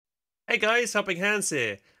Hey guys, HelpingHans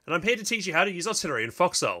here, and I'm here to teach you how to use artillery in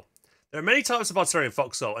Foxhole. There are many types of artillery in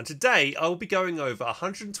Foxhole, and today I will be going over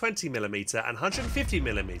 120mm and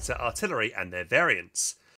 150mm artillery and their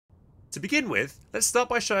variants. To begin with, let's start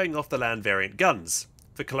by showing off the land variant guns.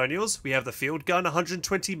 For Colonials, we have the Field Gun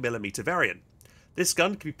 120mm variant. This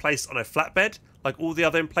gun can be placed on a flatbed, like all the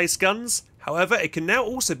other in-place guns. However, it can now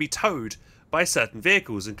also be towed by certain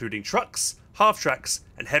vehicles, including trucks, half-tracks,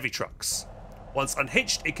 and heavy trucks. Once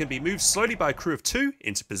unhitched, it can be moved slowly by a crew of 2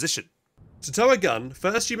 into position. To tow a gun,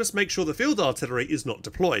 first you must make sure the field artillery is not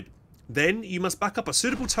deployed. Then you must back up a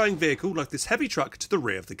suitable towing vehicle like this heavy truck to the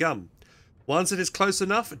rear of the gun. Once it is close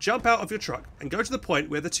enough, jump out of your truck and go to the point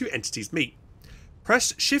where the two entities meet.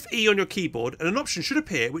 Press Shift E on your keyboard and an option should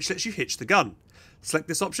appear which lets you hitch the gun. Select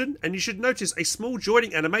this option and you should notice a small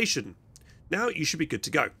joining animation. Now you should be good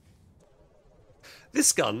to go.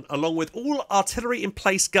 This gun, along with all artillery in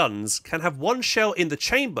place guns, can have one shell in the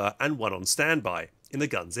chamber and one on standby in the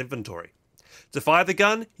gun's inventory. To fire the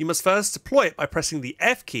gun, you must first deploy it by pressing the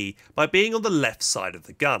F key by being on the left side of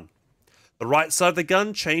the gun. The right side of the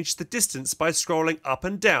gun changes the distance by scrolling up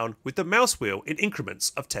and down with the mouse wheel in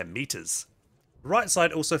increments of 10 meters. The right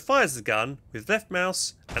side also fires the gun with left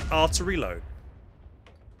mouse and R to reload.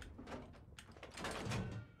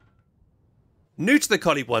 New to the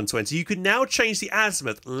Collie 120, you can now change the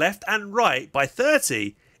azimuth left and right by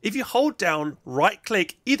 30 if you hold down right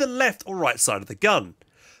click either left or right side of the gun.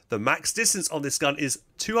 The max distance on this gun is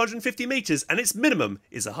 250 meters and its minimum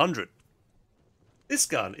is 100. This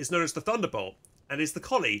gun is known as the Thunderbolt and is the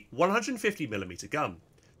Collie 150mm gun.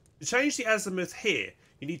 To change the azimuth here,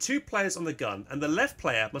 you need 2 players on the gun and the left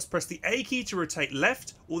player must press the A key to rotate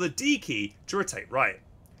left or the D key to rotate right.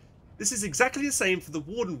 This is exactly the same for the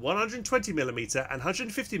Warden 120mm and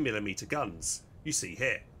 150mm guns you see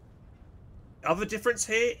here. The other difference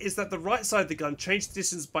here is that the right side of the gun changed the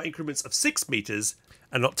distance by increments of 6 meters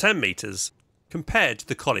and not 10 meters compared to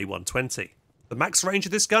the Collie 120. The max range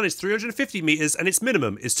of this gun is 350 meters and its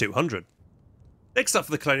minimum is 200. Next up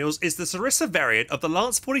for the Colonials is the Sarrissa variant of the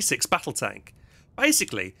Lance 46 battle tank.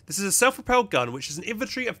 Basically, this is a self-propelled gun which has an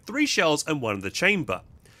inventory of 3 shells and 1 in the chamber.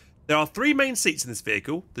 There are 3 main seats in this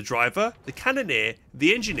vehicle: the driver, the cannoneer,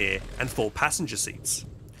 the engineer, and 4 passenger seats.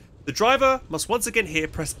 The driver must once again here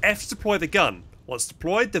press F to deploy the gun. Once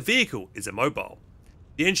deployed, the vehicle is immobile.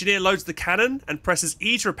 The engineer loads the cannon and presses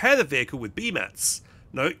E to repair the vehicle with B-mats.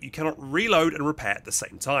 Note, you cannot reload and repair at the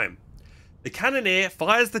same time. The cannoneer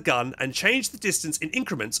fires the gun and changes the distance in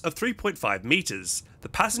increments of 3.5 meters. The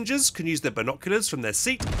passengers can use their binoculars from their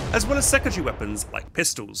seat as well as secondary weapons like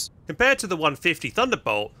pistols. Compared to the 150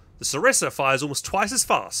 Thunderbolt, the Sarrissa fires almost twice as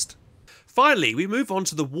fast. Finally, we move on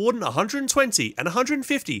to the Warden 120 and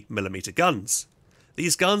 150mm guns.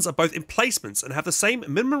 These guns are both emplacements and have the same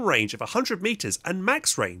minimum range of 100 meters and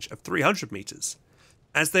max range of 300 meters.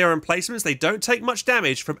 As they are emplacements, they don't take much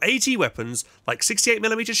damage from AT weapons like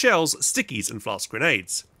 68mm shells, stickies and flask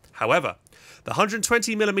grenades. However, the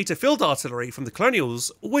 120mm field artillery from the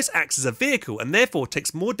Colonials always acts as a vehicle and therefore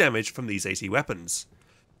takes more damage from these AT weapons.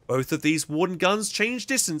 Both of these Warden guns change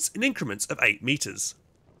distance in increments of 8 meters.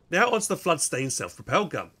 Now onto the Floodstained self-propelled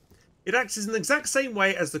gun. It acts in the exact same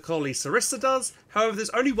way as the Collie Sarrissa does, however there's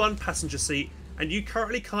only 1 passenger seat and you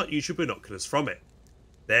currently can't use your binoculars from it.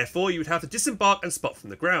 Therefore you would have to disembark and spot from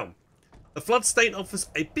the ground. The Floodstain offers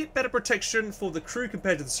a bit better protection for the crew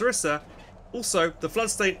compared to the Sarrissa. Also, the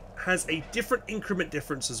Floodstain has a different increment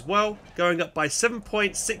difference as well, going up by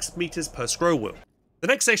 7.6 meters per scroll wheel. The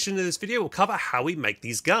next section of this video will cover how we make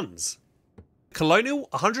these guns. Colonial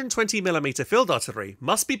 120mm field artillery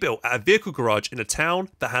must be built at a vehicle garage in a town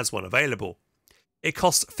that has one available. It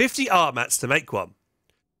costs 50 art mats to make one.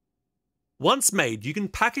 Once made, you can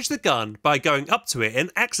package the gun by going up to it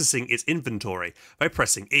and accessing its inventory by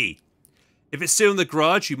pressing E. If it's still in the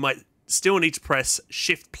garage, you might still need to press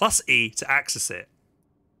Shift plus E to access it.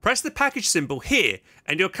 Press the package symbol here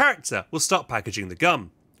and your character will start packaging the gun.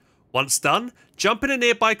 Once done, jump in a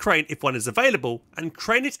nearby crane if one is available and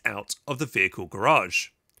crane it out of the vehicle garage.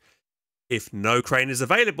 If no crane is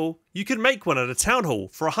available, you can make one at a town hall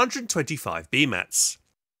for 125 B-mats.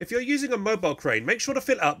 If you're using a mobile crane, make sure to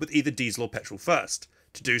fill it up with either diesel or petrol first.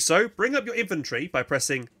 To do so, bring up your inventory by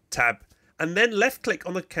pressing Tab and then left click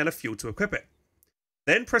on the can of fuel to equip it.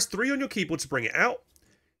 Then press 3 on your keyboard to bring it out.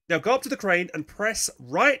 Now go up to the crane and press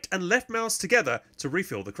right and left mouse together to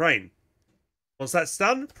refill the crane. Once that's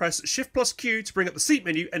done, press Shift plus Q to bring up the seat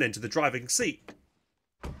menu and enter the driving seat.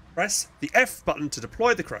 Press the F button to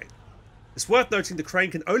deploy the crane. It's worth noting the crane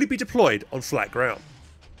can only be deployed on flat ground.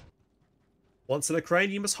 Once in a crane,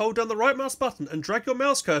 you must hold down the right mouse button and drag your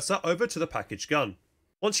mouse cursor over to the packaged gun.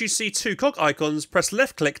 Once you see two cog icons, press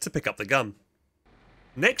left click to pick up the gun.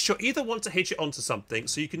 Next, you'll either want to hitch it onto something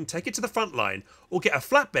so you can take it to the front line, or get a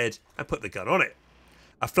flatbed and put the gun on it.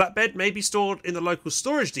 A flatbed may be stored in the local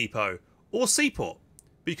storage depot or seaport,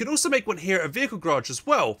 but you can also make one here at a vehicle garage as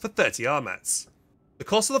well for 30 RMATs. The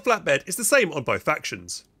cost of the flatbed is the same on both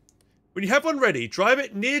factions. When you have one ready, drive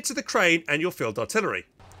it near to the crane and your field artillery.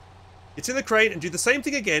 Get in the crane and do the same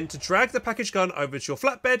thing again to drag the package gun over to your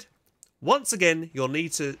flatbed. Once again, you'll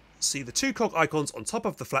need to see the two cog icons on top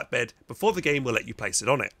of the flatbed before the game will let you place it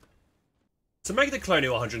on it. To make the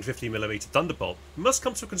Colonial 150mm Thunderbolt, you must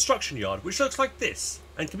come to a construction yard which looks like this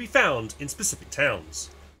and can be found in specific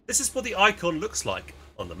towns. This is what the icon looks like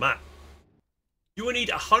on the map. You will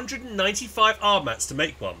need 195 RMATs to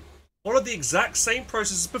make one. Follow the exact same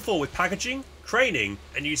process as before with packaging, craning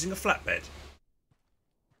and using a flatbed.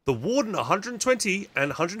 The Warden 120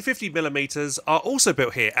 and 150mm are also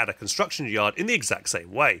built here at a construction yard in the exact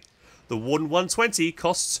same way. The Warden 120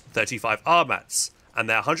 costs 35 RMATs, and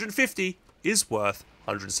their 150 is worth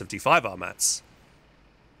 175 RMATs.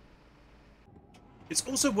 It's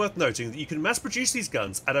also worth noting that you can mass produce these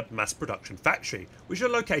guns at a mass production factory, which are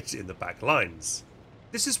located in the back lines.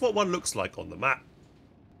 This is what one looks like on the map.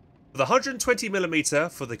 For the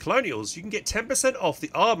 120mm for the Colonials, you can get 10% off the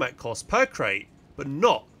RMAT cost per crate, but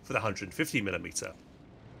not for the 150mm.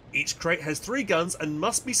 Each crate has 3 guns and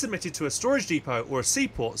must be submitted to a storage depot or a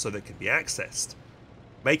seaport so they can be accessed.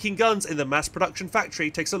 Making guns in the mass production factory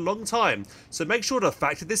takes a long time, so make sure to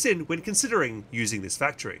factor this in when considering using this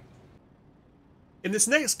factory. In this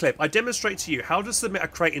next clip, I demonstrate to you how to submit a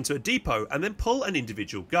crate into a depot and then pull an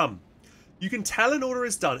individual gun. You can tell an order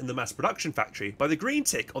is done in the mass production factory by the green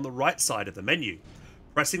tick on the right side of the menu.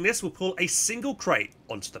 Pressing this will pull a single crate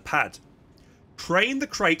onto the pad. Crane the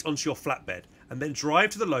crate onto your flatbed and then drive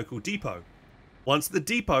to the local depot. Once at the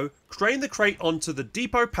depot, crane the crate onto the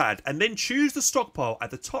depot pad and then choose the stockpile at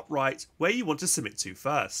the top right where you want to submit to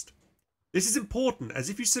first. This is important as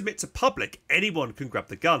if you submit to public, anyone can grab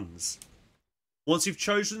the guns. Once you've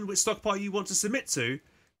chosen which stockpile you want to submit to,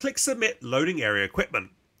 click Submit Loading Area Equipment.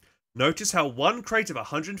 Notice how one crate of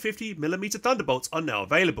 150mm Thunderbolts are now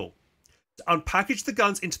available. To unpackage the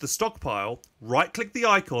guns into the stockpile, right-click the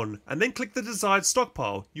icon and then click the desired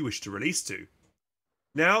stockpile you wish to release to.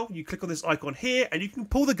 Now you click on this icon here and you can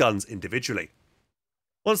pull the guns individually.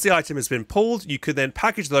 Once the item has been pulled, you can then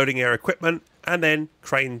package the loading area equipment and then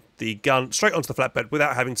crane the gun straight onto the flatbed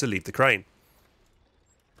without having to leave the crane.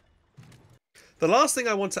 The last thing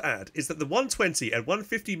I want to add is that the 120 and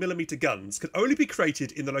 150mm guns can only be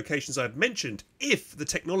created in the locations I've mentioned if the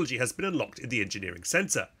technology has been unlocked in the engineering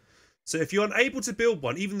centre. So if you're unable to build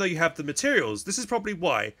one even though you have the materials, this is probably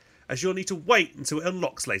why, as you'll need to wait until it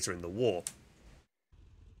unlocks later in the war.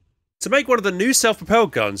 To make one of the new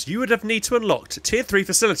self-propelled guns, you would have need to unlock tier 3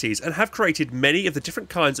 facilities and have created many of the different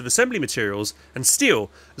kinds of assembly materials and steel,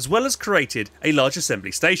 as well as created a large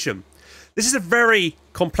assembly station. This is a very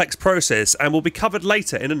complex process and will be covered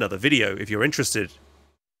later in another video if you're interested.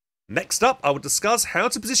 Next up, I will discuss how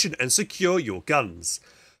to position and secure your guns.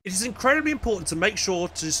 It is incredibly important to make sure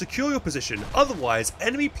to secure your position, otherwise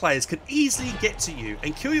enemy players can easily get to you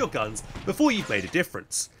and kill your guns before you've made a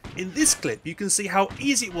difference. In this clip you can see how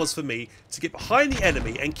easy it was for me to get behind the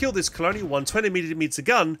enemy and kill this Colonial 120mm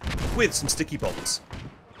gun with some sticky bombs.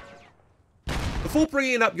 Before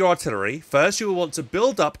bringing up your artillery, first you will want to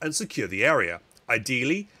build up and secure the area.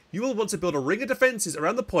 Ideally, you will want to build a ring of defences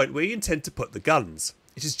around the point where you intend to put the guns.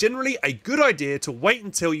 It is generally a good idea to wait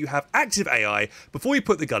until you have active AI before you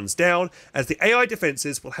put the guns down, as the AI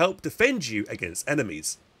defences will help defend you against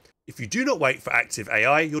enemies. If you do not wait for active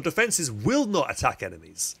AI, your defences will not attack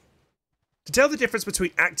enemies. To tell the difference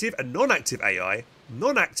between active and non-active AI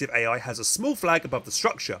has a small flag above the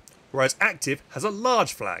structure, whereas active has a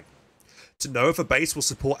large flag. To know if a base will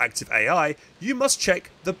support active AI, you must check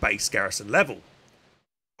the base garrison level.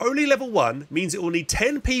 Only level 1 means it will need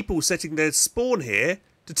 10 people setting their spawn here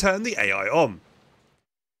to turn the AI on.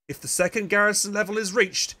 If the second garrison level is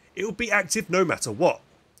reached, it will be active no matter what.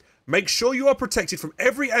 Make sure you are protected from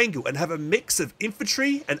every angle and have a mix of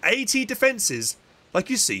infantry and AT defences like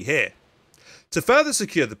you see here. To further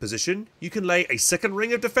secure the position, you can lay a second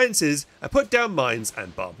ring of defences and put down mines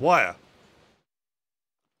and barbed wire.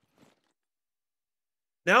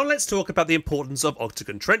 Now let's talk about the importance of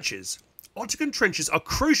Octagon Trenches. Octagon Trenches are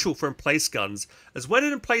crucial for emplaced guns, as when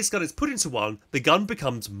an emplaced gun is put into one, the gun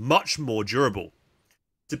becomes much more durable.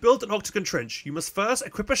 To build an Octagon Trench, you must first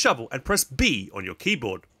equip a shovel and press B on your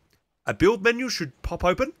keyboard. A build menu should pop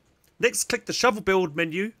open. Next, click the shovel build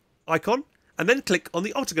menu icon, and then click on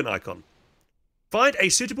the Octagon icon. Find a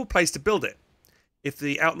suitable place to build it. If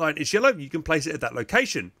the outline is yellow, you can place it at that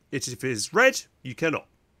location. If it is red, you cannot.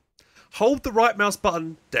 Hold the right mouse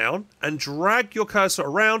button down and drag your cursor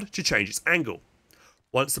around to change its angle.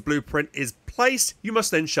 Once the blueprint is placed, you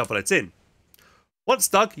must then shovel it in. Once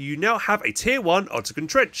dug, you now have a Tier 1 Octagon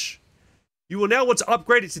Trench. You will now want to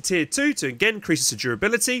upgrade it to Tier 2 to again increase its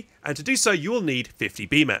durability, and to do so you will need 50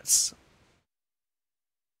 BMATs.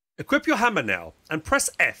 Equip your hammer now, and press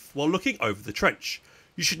F while looking over the trench.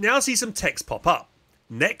 You should now see some text pop up.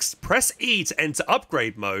 Next, press E to enter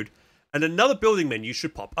upgrade mode, and another building menu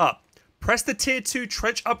should pop up. Press the Tier 2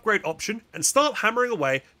 trench upgrade option and start hammering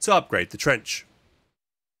away to upgrade the trench.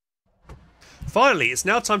 Finally, it's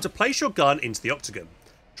now time to place your gun into the octagon.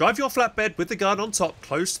 Drive your flatbed with the gun on top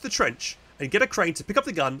close to the trench and get a crane to pick up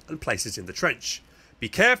the gun and place it in the trench. Be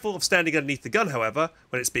careful of standing underneath the gun, however,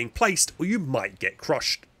 when it's being placed, or you might get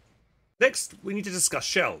crushed. Next, we need to discuss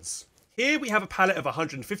shells. Here we have a pallet of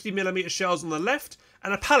 150mm shells on the left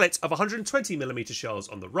and a pallet of 120mm shells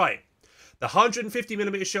on the right. The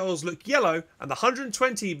 150mm shells look yellow and the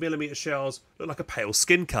 120mm shells look like a pale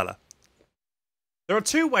skin colour. There are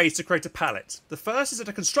two ways to create a pallet. The first is at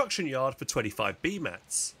a construction yard for 25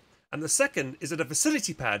 BMATs, and the second is at a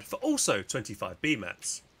facility pad for also 25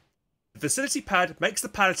 BMATs. The facility pad makes the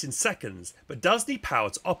pallet in seconds, but does need power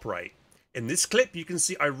to operate. In this clip you can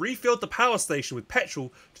see I refilled the power station with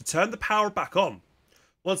petrol to turn the power back on.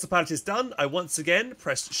 Once the pallet is done, I once again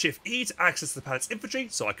pressed Shift E to access the pallet's infantry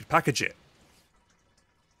so I could package it.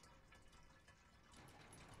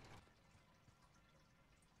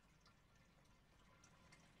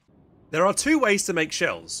 There are two ways to make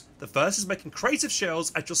shells. The first is making crates of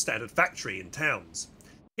shells at your standard factory in towns.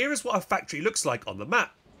 Here is what a factory looks like on the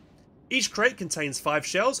map. Each crate contains 5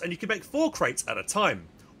 shells and you can make 4 crates at a time.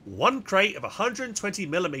 One crate of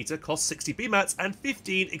 120mm costs 60 BMATs and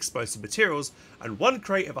 15 explosive materials, and one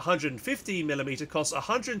crate of 150mm costs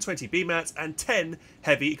 120 BMATs and 10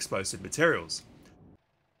 heavy explosive materials.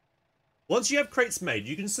 Once you have crates made,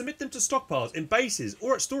 you can submit them to stockpiles in bases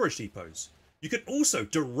or at storage depots. You can also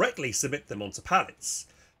directly submit them onto pallets.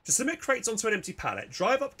 To submit crates onto an empty pallet,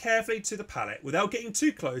 drive up carefully to the pallet without getting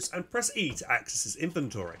too close and press E to access its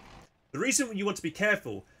inventory. The reason you want to be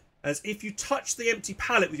careful is if you touch the empty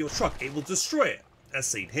pallet with your truck, it will destroy it, as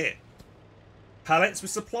seen here. Pallets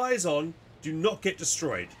with supplies on do not get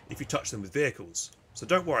destroyed if you touch them with vehicles, so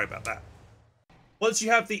don't worry about that. Once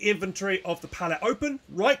you have the inventory of the pallet open,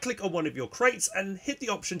 right click on one of your crates and hit the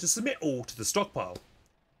option to submit all to the stockpile.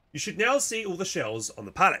 You should now see all the shells on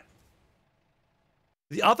the pallet.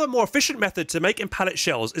 The other more efficient method to make in-pallet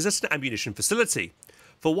shells is at an ammunition facility.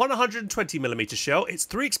 For one 120mm shell, it's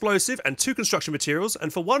 3 explosive and 2 construction materials,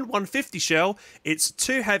 and for one 150 shell, it's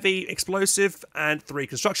 2 heavy explosive and 3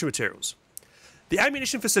 construction materials. The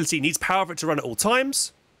ammunition facility needs power for it to run at all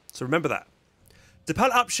times, so remember that. To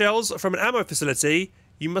pallet up shells from an ammo facility,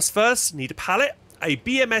 you must first need a pallet, a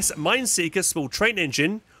BMS Mineseeker small train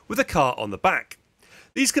engine with a cart on the back.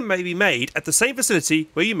 These can be made at the same facility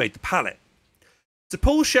where you made the pallet. To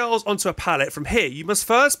pull shells onto a pallet from here, you must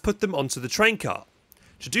first put them onto the train cart.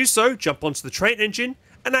 To do so, jump onto the train engine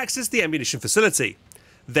and access the ammunition facility.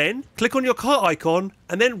 Then, click on your cart icon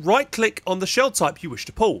and then right click on the shell type you wish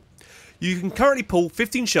to pull. You can currently pull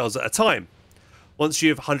 15 shells at a time. Once you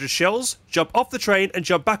have 100 shells, jump off the train and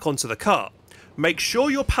jump back onto the cart. Make sure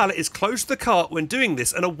your pallet is close to the cart when doing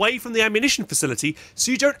this and away from the ammunition facility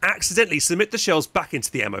so you don't accidentally submit the shells back into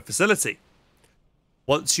the ammo facility.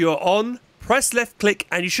 Once you're on, press left click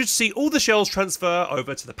and you should see all the shells transfer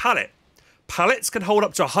over to the pallet. Pallets can hold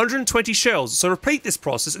up to 120 shells, so repeat this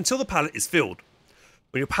process until the pallet is filled.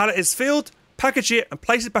 When your pallet is filled, package it and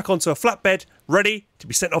place it back onto a flatbed, ready to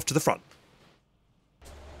be sent off to the front.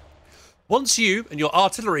 Once you and your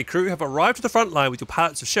artillery crew have arrived at the front line with your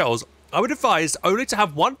pallets of shells, I would advise only to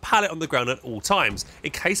have one pallet on the ground at all times,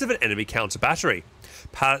 in case of an enemy counter battery.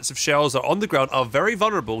 Pallets of shells that are on the ground are very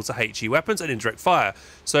vulnerable to HE weapons and indirect fire,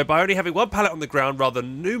 so by only having one pallet on the ground rather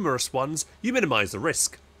than numerous ones, you minimise the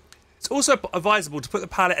risk. It's also advisable to put the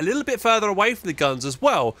pallet a little bit further away from the guns as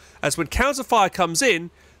well, as when counter fire comes in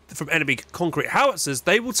from enemy concrete howitzers,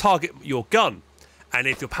 they will target your gun, and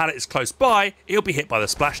if your pallet is close by, it'll be hit by the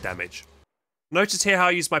splash damage. Notice here how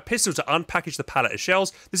I use my pistol to unpackage the pallet of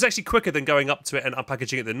shells. This is actually quicker than going up to it and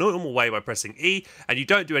unpackaging it the normal way by pressing E, and you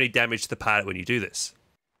don't do any damage to the pallet when you do this.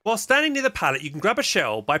 While standing near the pallet, you can grab a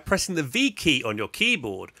shell by pressing the V key on your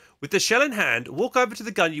keyboard. With the shell in hand, walk over to the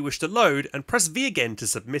gun you wish to load and press V again to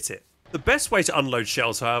submit it. The best way to unload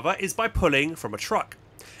shells, however, is by pulling from a truck.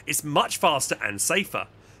 It's much faster and safer.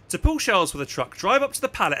 To pull shells with a truck, drive up to the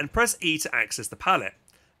pallet and press E to access the pallet.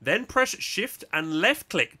 Then press Shift and left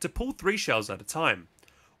click to pull 3 shells at a time.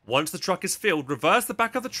 Once the truck is filled, reverse the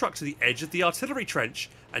back of the truck to the edge of the artillery trench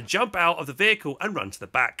and jump out of the vehicle and run to the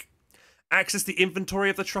back. Access the inventory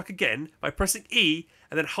of the truck again by pressing E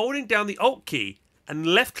and then holding down the Alt key and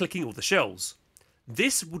left clicking all the shells.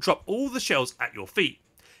 This will drop all the shells at your feet.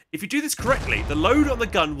 If you do this correctly, the loader on the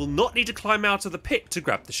gun will not need to climb out of the pit to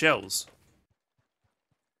grab the shells.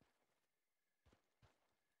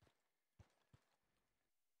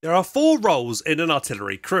 There are 4 roles in an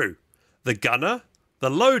artillery crew: the gunner, the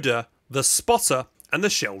loader, the spotter, and the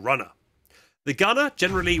shell runner. The gunner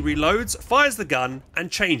generally reloads, fires the gun,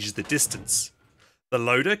 and changes the distance. The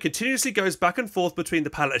loader continuously goes back and forth between the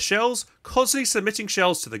pallet of shells, constantly submitting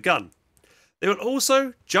shells to the gun. They will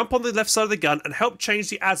also jump on the left side of the gun and help change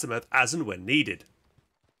the azimuth as and when needed.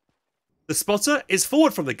 The spotter is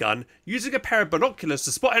forward from the gun, using a pair of binoculars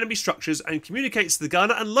to spot enemy structures and communicates to the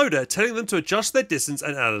gunner and loader, telling them to adjust their distance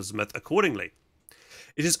and azimuth accordingly.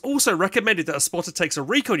 It is also recommended that a spotter takes a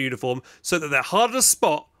recon uniform so that they're harder to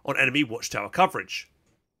spot on enemy watchtower coverage.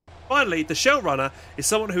 Finally, the shell runner is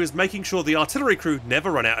someone who is making sure the artillery crew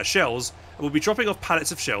never run out of shells and will be dropping off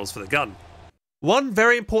pallets of shells for the gun. One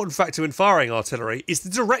very important factor when firing artillery is the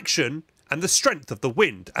direction and the strength of the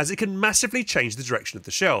wind, as it can massively change the direction of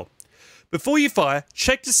the shell. Before you fire,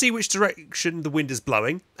 check to see which direction the wind is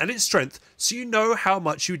blowing and its strength so you know how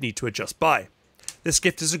much you would need to adjust by. This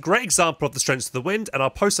gift is a great example of the strengths of the wind, and I'll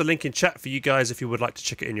post a link in chat for you guys if you would like to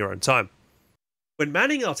check it in your own time. When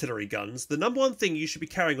manning artillery guns, the number one thing you should be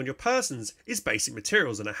carrying on your persons is basic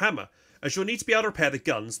materials and a hammer, as you'll need to be able to repair the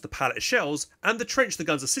guns, the pallet of shells, and the trench the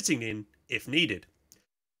guns are sitting in, if needed.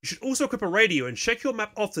 You should also equip a radio and check your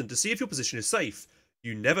map often to see if your position is safe.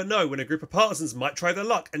 You never know when a group of partisans might try their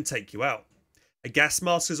luck and take you out. A gas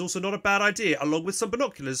mask is also not a bad idea, along with some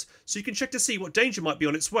binoculars, so you can check to see what danger might be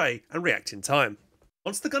on its way and react in time.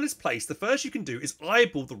 Once the gun is placed, the first you can do is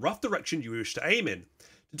eyeball the rough direction you wish to aim in.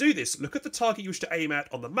 To do this, look at the target you wish to aim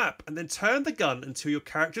at on the map and then turn the gun until your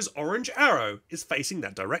character's orange arrow is facing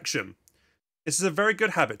that direction. This is a very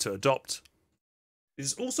good habit to adopt. It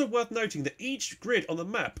is also worth noting that each grid on the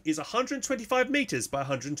map is 125 metres by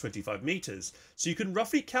 125 metres, so you can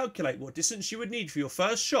roughly calculate what distance you would need for your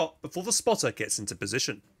first shot before the spotter gets into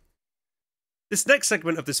position. This next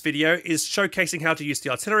segment of this video is showcasing how to use the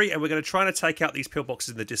artillery, and we're going to try to take out these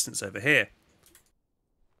pillboxes in the distance over here.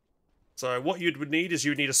 So what you would need is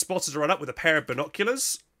you would need a spotter to run up with a pair of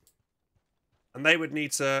binoculars, and they would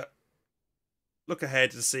need to look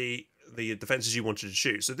ahead to see the defences you wanted to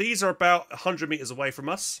shoot. So these are about 100 metres away from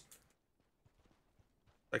us.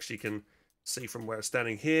 Actually, you can see from where it's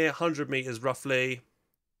standing here, 100 metres roughly.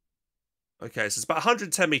 Okay, so it's about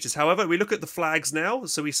 110 metres. However, we look at the flags now.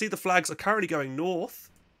 So we see the flags are currently going north.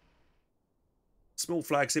 Small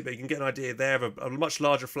flags here, but you can get an idea there of a much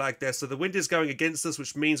larger flag there. So the wind is going against us,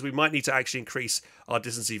 which means we might need to actually increase our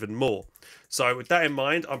distance even more. So with that in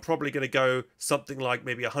mind, I'm probably going to go something like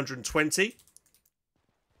maybe 120.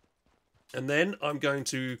 And then I'm going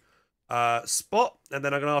to spot, and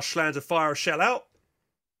then I'm going to ask Schlan to fire a shell out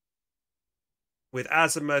with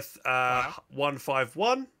azimuth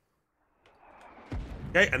 151.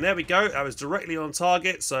 Okay, and there we go. That was directly on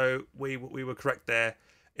target, so we were correct there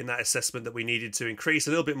in that assessment that we needed to increase a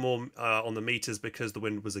little bit more on the meters because the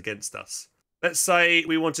wind was against us. Let's say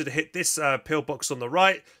we wanted to hit this pillbox on the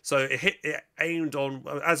right, so it aimed on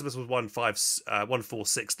azimuth was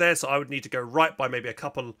 146 there, so I would need to go right by maybe a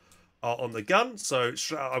couple on the gun. So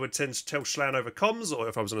I would tend to tell Schlan over comms, or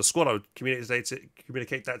if I was on a squad, I would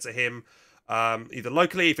communicate that to him either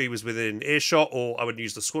locally if he was within earshot, or I would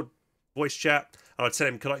use the squad voice chat. And I'd tell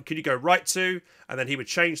him, could you go right to? And then he would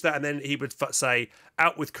change that, and then he would say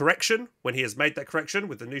out with correction when he has made that correction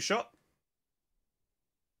with the new shot.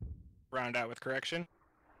 Round out with correction.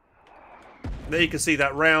 And there you can see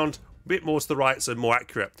that round a bit more to the right, so more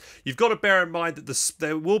accurate. You've got to bear in mind that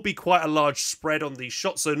there will be quite a large spread on these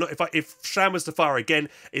shots. So if Schlan was to fire again,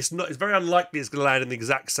 it's very unlikely it's going to land in the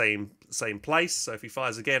exact same place. So if he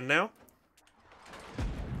fires again now,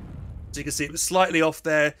 so you can see it was slightly off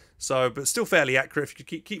there, but still fairly accurate. If you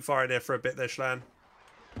could keep firing there for a bit there, Schlan.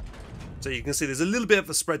 So you can see there's a little bit of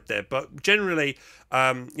a spread there, but generally,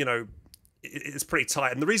 you know, it's pretty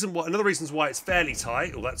tight. And another reason why it's fairly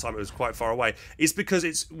tight, or that time it was quite far away, is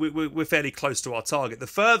because we're fairly close to our target. The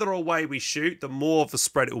further away we shoot, the more of the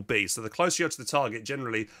spread it will be. So the closer you are to the target,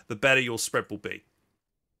 generally, the better your spread will be.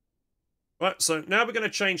 Right, so now we're going to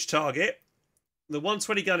change target. The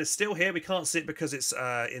 120 gun is still here. We can't see it because it's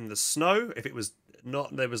in the snow. If it was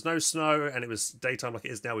not, there was no snow and it was daytime like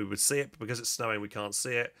it is now, we would see it. But because it's snowing, we can't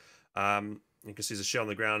see it. You can see there's a shell on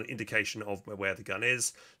the ground, indication of where the gun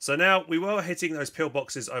is. So now we were hitting those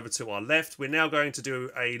pillboxes over to our left. We're now going to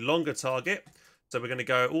do a longer target. So we're going to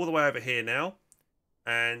go all the way over here now.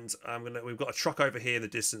 And we've got a truck over here in the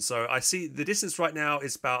distance. So I see the distance right now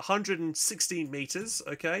is about 116 meters,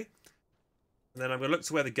 okay? And then I'm going to look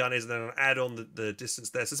to where the gun is, and then I'll add on the distance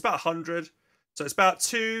there. So it's about 100. So it's about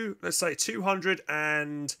let's say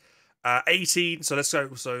 218. So let's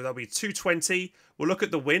go, so that'll be 220. We'll look at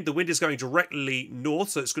the wind. The wind is going directly north,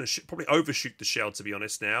 so it's going to probably overshoot the shell, to be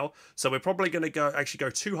honest now. So we're probably going to actually go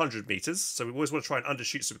 200 meters. So we always want to try and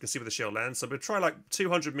undershoot so we can see where the shell lands. So we'll try like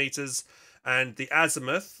 200 meters. And the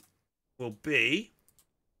azimuth will be,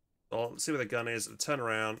 let's see where the gun is, turn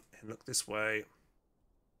around and look this way.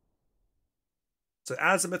 So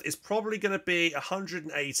azimuth is probably going to be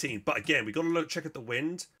 118, but again, we've got to check at the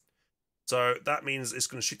wind. So that means it's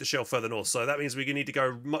going to shoot the shell further north. So that means we're going to need to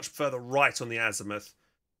go much further right on the azimuth.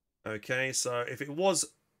 Okay, so if it was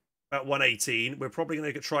about 118, we're probably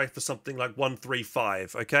going to try for something like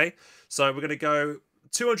 135, okay? So we're going to go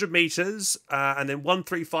 200 meters and then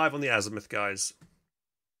 135 on the azimuth, guys.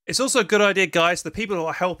 It's also a good idea, guys, the people who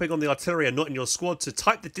are helping on the artillery and not in your squad, to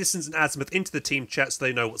type the distance and azimuth into the team chat so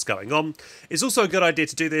they know what's going on. It's also a good idea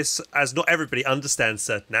to do this as not everybody understands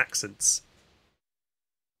certain accents.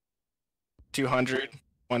 200,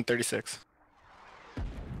 136.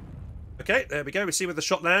 Okay, there we go. We see where the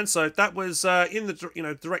shot lands. So that was in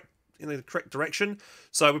the correct direction.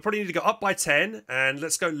 So we probably need to go up by 10, and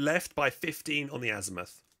let's go left by 15 on the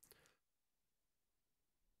azimuth.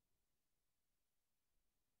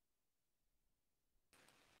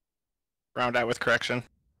 Round out with correction.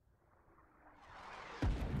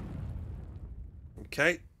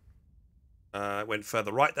 Okay. Went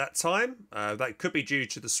further right that time. That could be due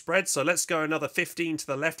to the spread. So let's go another 15 to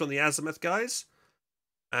the left on the azimuth, guys.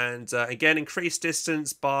 And again, increase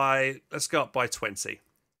distance by, let's go up by 20.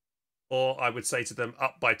 Or I would say to them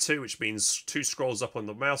up by 2, which means 2 scrolls up on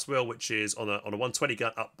the mouse wheel, which is on a 120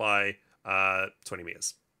 gun up by 20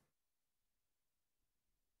 meters.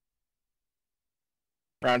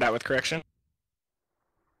 Round out with correction.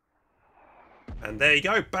 And there you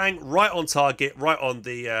go, bang, right on target, right on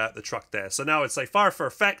the truck there. So now I'd say fire for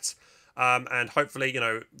effect, and hopefully,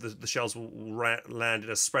 the shells will land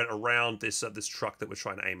in a spread around this truck that we're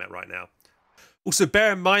trying to aim at right now. Also,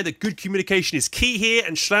 bear in mind that good communication is key here,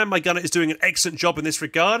 and Schlam, my gunner, is doing an excellent job in this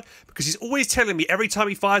regard, because he's always telling me every time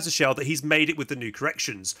he fires a shell that he's made it with the new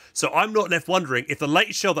corrections. So I'm not left wondering if the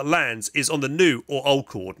latest shell that lands is on the new or old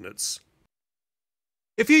coordinates.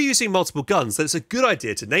 If you're using multiple guns, then it's a good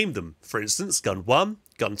idea to name them. For instance, Gun 1,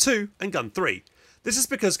 Gun 2, and Gun 3. This is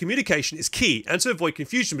because communication is key, and to avoid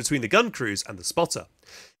confusion between the gun crews and the spotter.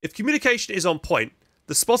 If communication is on point,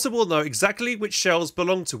 the spotter will know exactly which shells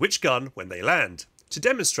belong to which gun when they land. To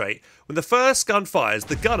demonstrate, when the first gun fires,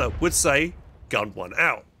 the gunner would say, Gun 1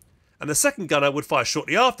 out. And the second gunner would fire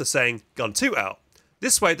shortly after, saying, Gun 2 out.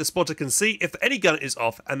 This way, the spotter can see if any gun is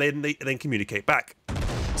off, and then communicate back.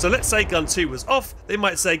 So let's say Gun 2 was off, they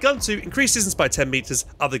might say Gun 2 increased distance by 10 meters,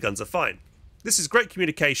 other guns are fine. This is great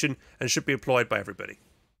communication and should be employed by everybody.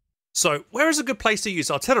 So, where is a good place to use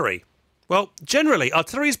artillery? Well, generally,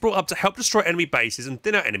 artillery is brought up to help destroy enemy bases and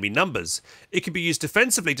thin out enemy numbers. It can be used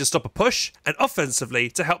defensively to stop a push, and offensively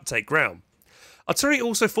to help take ground. Artillery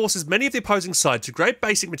also forces many of the opposing side to grab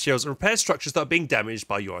basic materials and repair structures that are being damaged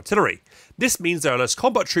by your artillery. This means there are less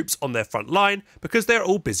combat troops on their front line, because they are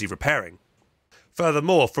all busy repairing.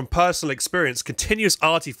 Furthermore, from personal experience, continuous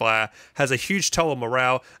arty fire has a huge toll on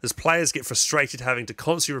morale as players get frustrated having to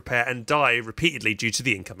constantly repair and die repeatedly due to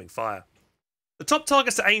the incoming fire. The top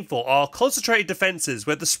targets to aim for are concentrated defences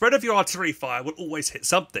where the spread of your artillery fire will always hit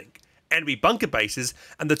something, enemy bunker bases,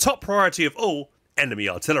 and the top priority of all, enemy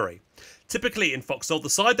artillery. Typically in Foxhole, the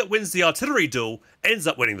side that wins the artillery duel ends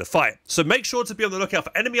up winning the fight, so make sure to be on the lookout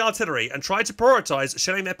for enemy artillery and try to prioritise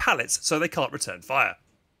shelling their pallets so they can't return fire.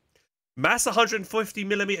 Mass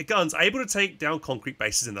 150mm guns are able to take down concrete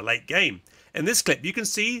bases in the late game. In this clip, you can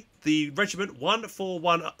see the Regiment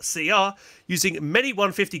 141 CR using many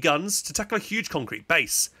 150 guns to tackle a huge concrete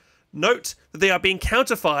base. Note that they are being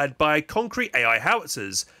counter-fired by concrete AI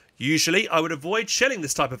howitzers. Usually, I would avoid shelling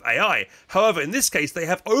this type of AI. However, in this case, they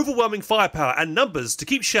have overwhelming firepower and numbers to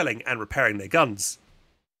keep shelling and repairing their guns.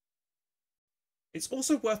 It's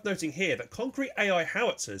also worth noting here that concrete AI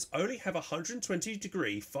howitzers only have a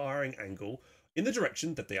 120-degree firing angle in the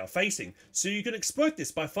direction that they are facing, so you can exploit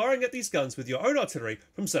this by firing at these guns with your own artillery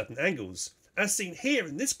from certain angles, as seen here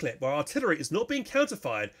in this clip where artillery is not being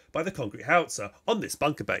counter-fired by the concrete howitzer on this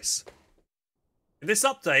bunker base. In this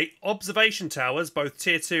update, observation towers, both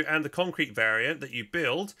tier 2 and the concrete variant that you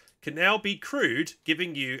build, can now be crewed,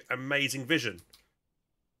 giving you amazing vision.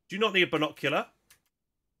 Do not need a binocular,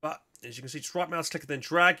 but as you can see, just right mouse click and then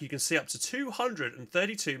drag, you can see up to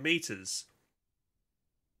 232 meters.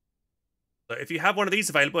 So if you have one of these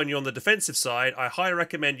available and you're on the defensive side, I highly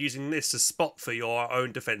recommend using this to spot for your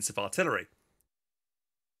own defensive artillery.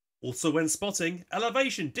 Also when spotting,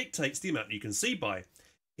 elevation dictates the amount you can see by.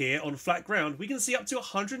 Here on flat ground we can see up to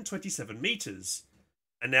 127 meters.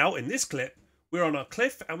 And now in this clip, we're on our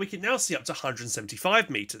cliff and we can now see up to 175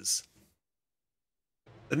 meters.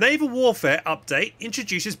 The Naval Warfare update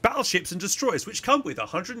introduces battleships and destroyers which come with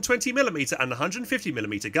 120mm and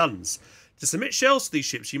 150mm guns. To submit shells to these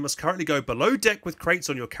ships you must currently go below deck with crates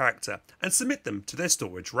on your character and submit them to their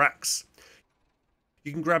storage racks.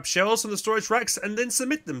 You can grab shells from the storage racks and then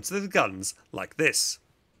submit them to the guns like this.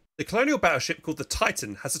 The colonial battleship called the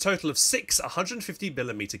Titan has a total of 6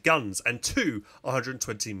 150mm guns and 2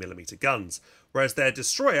 120mm guns, whereas their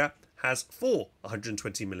destroyer has 4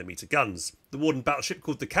 120mm guns. The Warden battleship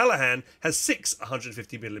called the Callahan has 6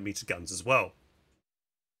 150mm guns as well.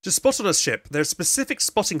 To spot on a ship, there is a specific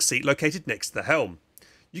spotting seat located next to the helm.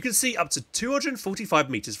 You can see up to 245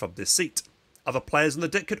 meters from this seat. Other players on the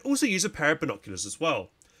deck could also use a pair of binoculars as well.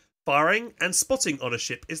 Firing and spotting on a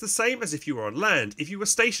ship is the same as if you were on land if you were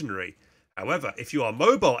stationary. However, if you are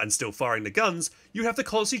mobile and still firing the guns, you have to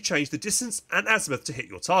constantly change the distance and azimuth to hit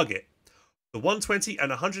your target. The 120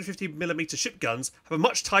 and 150mm ship guns have a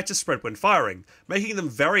much tighter spread when firing, making them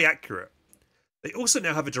very accurate. They also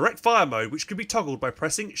now have a direct fire mode which can be toggled by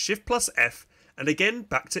pressing Shift plus F and again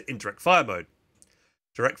back to indirect fire mode.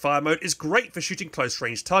 Direct fire mode is great for shooting close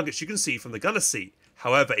range targets you can see from the gunner's seat,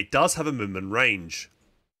 however it does have a minimum range.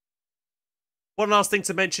 One last thing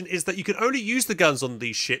to mention is that you can only use the guns on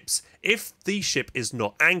these ships if the ship is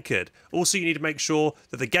not anchored. Also you need to make sure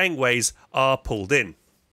that the gangways are pulled in.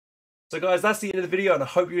 So guys, that's the end of the video and I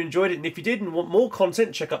hope you enjoyed it, and if you did and want more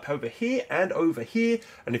content, check up over here and over here,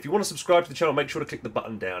 and if you want to subscribe to the channel, make sure to click the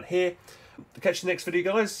button down here. To catch you in the next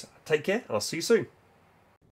video guys, take care and I'll see you soon.